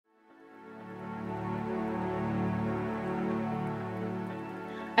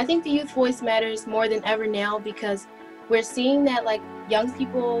I think the youth voice matters more than ever now because we're seeing that like young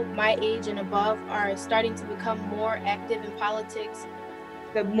people my age and above are starting to become more active in politics.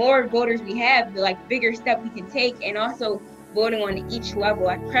 The more voters we have, the bigger step we can take, and also voting on each level.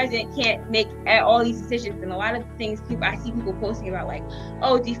 Our president can't make all these decisions, and a lot of things I see people posting about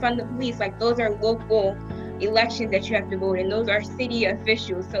oh, defund the police, those are local elections that you have to vote in. Those are city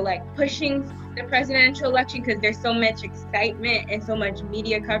officials. So pushing the presidential election because there's so much excitement and so much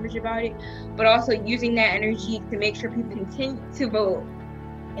media coverage about it, but also using that energy to make sure people continue to vote.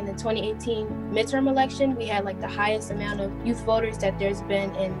 In the 2018 midterm election, we had the highest amount of youth voters that there's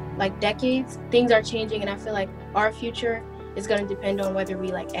been in decades. Things are changing, and I feel like our future is going to depend on whether we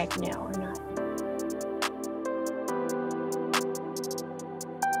act now or not.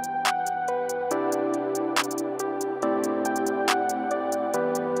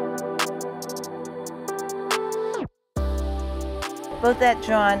 Vote That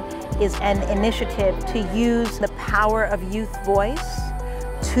Jawn is an initiative to use the power of youth voice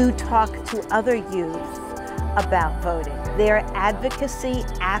to talk to other youth about voting, their advocacy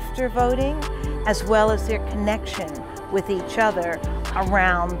after voting, as well as their connection with each other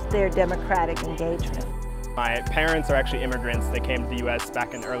around their democratic engagement. My parents are actually immigrants. They came to the U.S.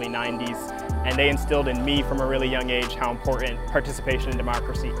 back in the early 90s, and they instilled in me from a really young age how important participation in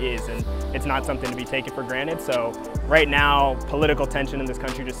democracy is, and it's not something to be taken for granted. So right now, political tension in this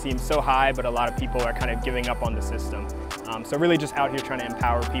country just seems so high, but a lot of people are kind of giving up on the system. So really just out here trying to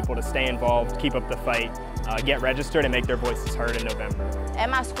empower people to stay involved, keep up the fight, get registered, and make their voices heard in November. At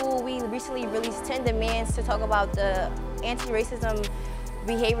my school, we recently released 10 demands to talk about the anti-racism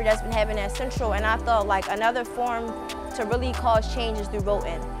behavior that's been happening at Central, and I thought another form to really cause change is through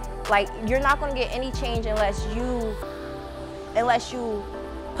voting. You're not going to get any change unless you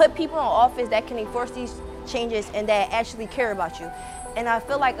put people in office that can enforce these changes and that actually care about you. And I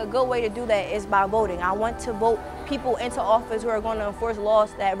feel like a good way to do that is by voting. I want to vote people into office who are going to enforce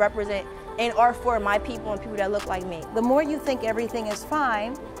laws that represent and are for my people and people that look like me. The more you think everything is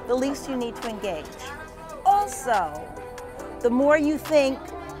fine, the least you need to engage. Also, the more you think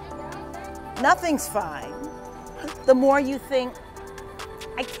nothing's fine, the more you think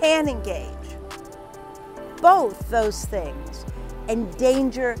I can engage. Both those things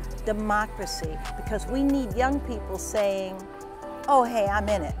endanger democracy because we need young people saying, oh, hey, I'm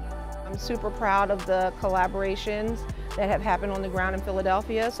in it. I'm super proud of the collaborations that have happened on the ground in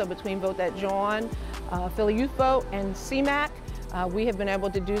Philadelphia. So between Vote That Jawn, Philly Youth Vote, and CMAC, we have been able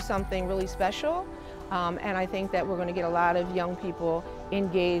to do something really special. And I think that we're going to get a lot of young people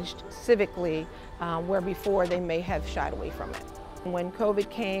engaged civically, where before they may have shied away from it. When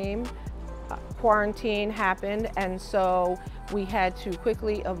COVID came, quarantine happened, and so we had to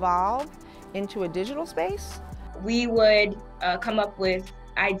quickly evolve into a digital space. We would come up with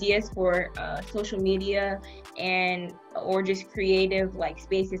ideas for social media or just creative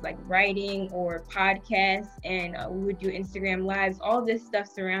spaces like writing or podcasts, and we would do Instagram lives. All this stuff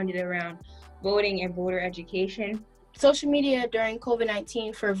surrounded around voting and voter education. Social media during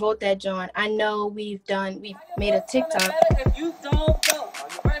COVID-19 for Vote That Jawn, I know we've made a TikTok. If you don't vote,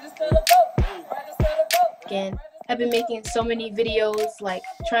 register to vote. Register to vote. And I've been making so many videos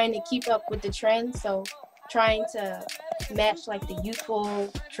trying to keep up with the trends, so trying to match the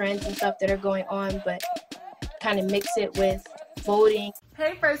youthful trends and stuff that are going on, but kind of mix it with voting.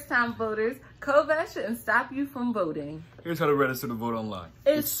 Hey, first-time voters, COVID shouldn't stop you from voting. Here's how to register to vote online.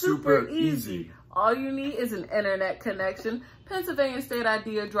 It's super easy. All you need is an internet connection, Pennsylvania state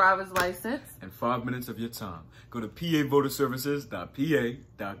ID or driver's license, and 5 minutes of your time. Go to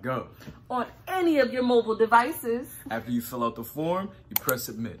pavoterservices.pa.gov. On any of your mobile devices. After you fill out the form, you press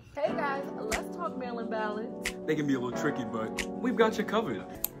submit. Hey guys, let's talk mail-in ballots. They can be a little tricky, but we've got you covered.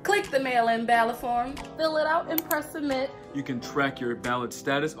 Click the mail-in ballot form, fill it out, and press submit. You can track your ballot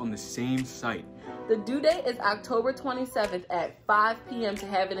status on the same site. The due date is October 27th at 5 p.m. to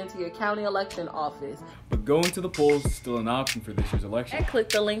have it into your county election office. But going to the polls is still an option for this year's election. And click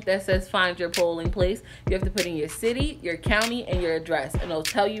the link that says find your polling place. You have to put in your city, your county, and your address, and it'll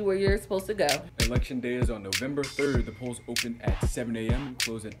tell you where you're supposed to go. Election day is on November 3rd. The polls open at 7 a.m. and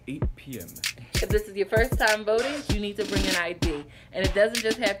close at 8 p.m. If this is your first time voting, you need to bring an ID. And it doesn't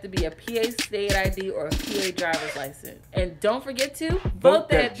just have to be a PA state ID or a PA driver's license. And don't forget to Vote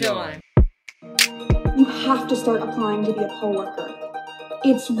That Jawn. You have to start applying to be a poll worker.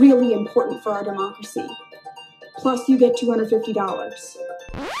 It's really important for our democracy. Plus, you get $250.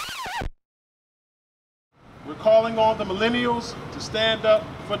 We're calling on the millennials to stand up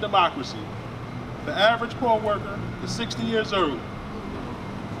for democracy. The average poll worker is 60 years old.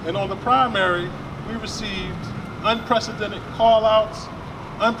 And on the primary, we received unprecedented call-outs,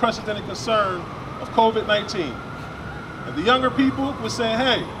 unprecedented concern of COVID-19. And the younger people were saying,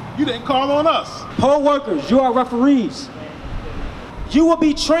 hey, you didn't call on us. Poll workers, you are referees. You will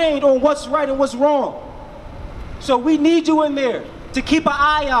be trained on what's right and what's wrong. So we need you in there to keep an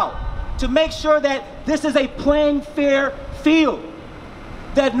eye out, to make sure that this is a plain, fair field,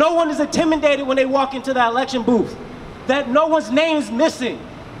 that no one is intimidated when they walk into the election booth, that no one's name is missing.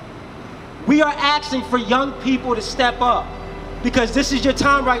 We are asking for young people to step up because this is your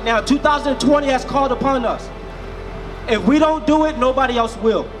time right now. 2020 has called upon us. If we don't do it, nobody else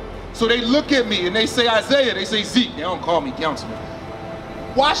will. So they look at me and they say Isaiah, they say Zeke, they don't call me councilman.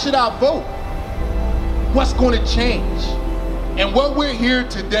 Why should I vote? What's going to change? And what we're here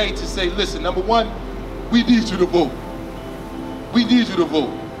today to say, listen, number one, we need you to vote. We need you to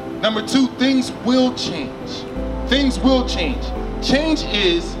vote. Number two, things will change. Things will change. Change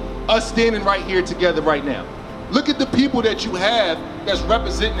is us standing right here together right now. Look at the people that you have that's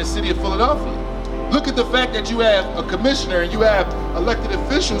representing the city of Philadelphia. Look at the fact that you have a commissioner and you have elected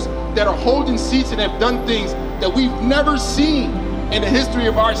officials that are holding seats and have done things that we've never seen in the history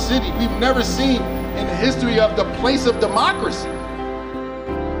of our city. We've never seen in the history of the place of democracy.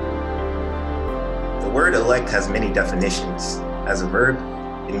 The word elect has many definitions. As a verb,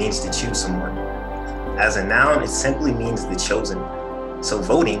 it means to choose someone. As a noun, it simply means the chosen. So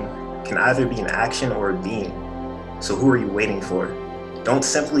voting can either be an action or a being. So who are you waiting for? Don't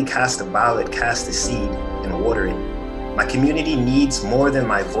simply cast a ballot, cast a seed and water it. My community needs more than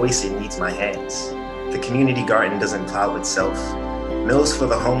my voice, it needs my hands. The community garden doesn't plow itself. Meals for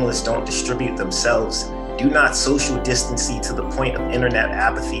the homeless don't distribute themselves. Do not social distancy to the point of internet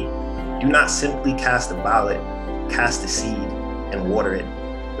apathy. Do not simply cast a ballot, cast a seed and water it.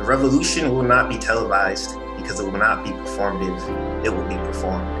 The revolution will not be televised because it will not be performative, it will be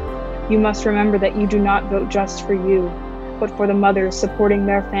performed. You must remember that you do not vote just for you, but for the mothers supporting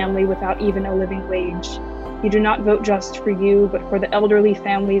their family without even a living wage. You do not vote just for you, but for the elderly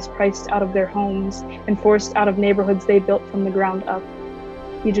families priced out of their homes and forced out of neighborhoods they built from the ground up.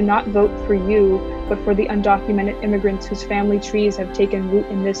 You do not vote for you, but for the undocumented immigrants whose family trees have taken root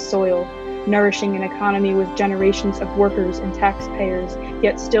in this soil, nourishing an economy with generations of workers and taxpayers,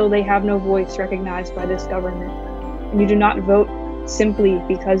 yet still they have no voice recognized by this government. And you do not vote simply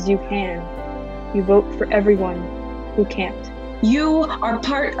because you can. You vote for everyone who can't. You are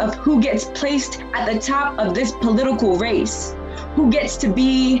part of who gets placed at the top of this political race, who gets to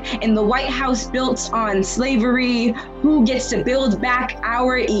be in the White House built on slavery, who gets to build back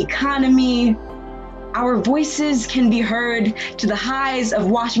our economy. Our voices can be heard to the highs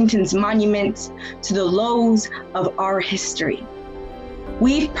of Washington's monument, to the lows of our history.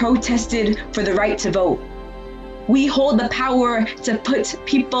 We've protested for the right to vote. We hold the power to put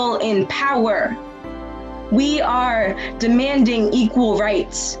people in power. We are demanding equal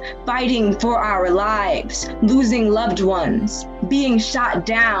rights, fighting for our lives, losing loved ones, being shot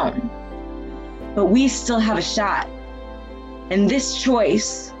down. But we still have a shot. And this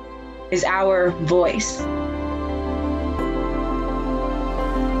choice is our voice.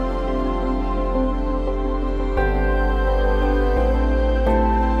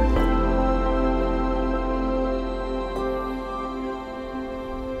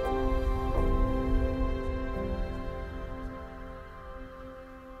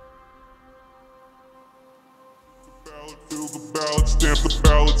 Fill the ballot, stamp the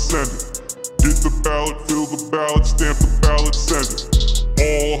ballot, send it. Get the ballot, fill the ballot, stamp the ballot, send it.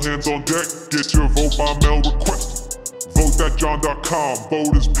 All hands on deck, get your vote by mail request. VoteThatJawn.com,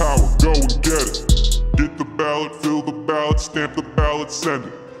 vote is power, go and get it. Get the ballot, fill the ballot, stamp the ballot, send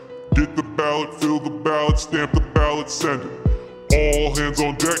it. Get the ballot, fill the ballot, stamp the ballot, send it. All hands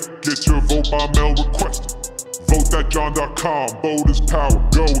on deck, get your vote by mail request. VoteThatJawn.com, vote is power,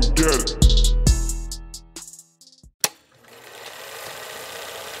 go and get it.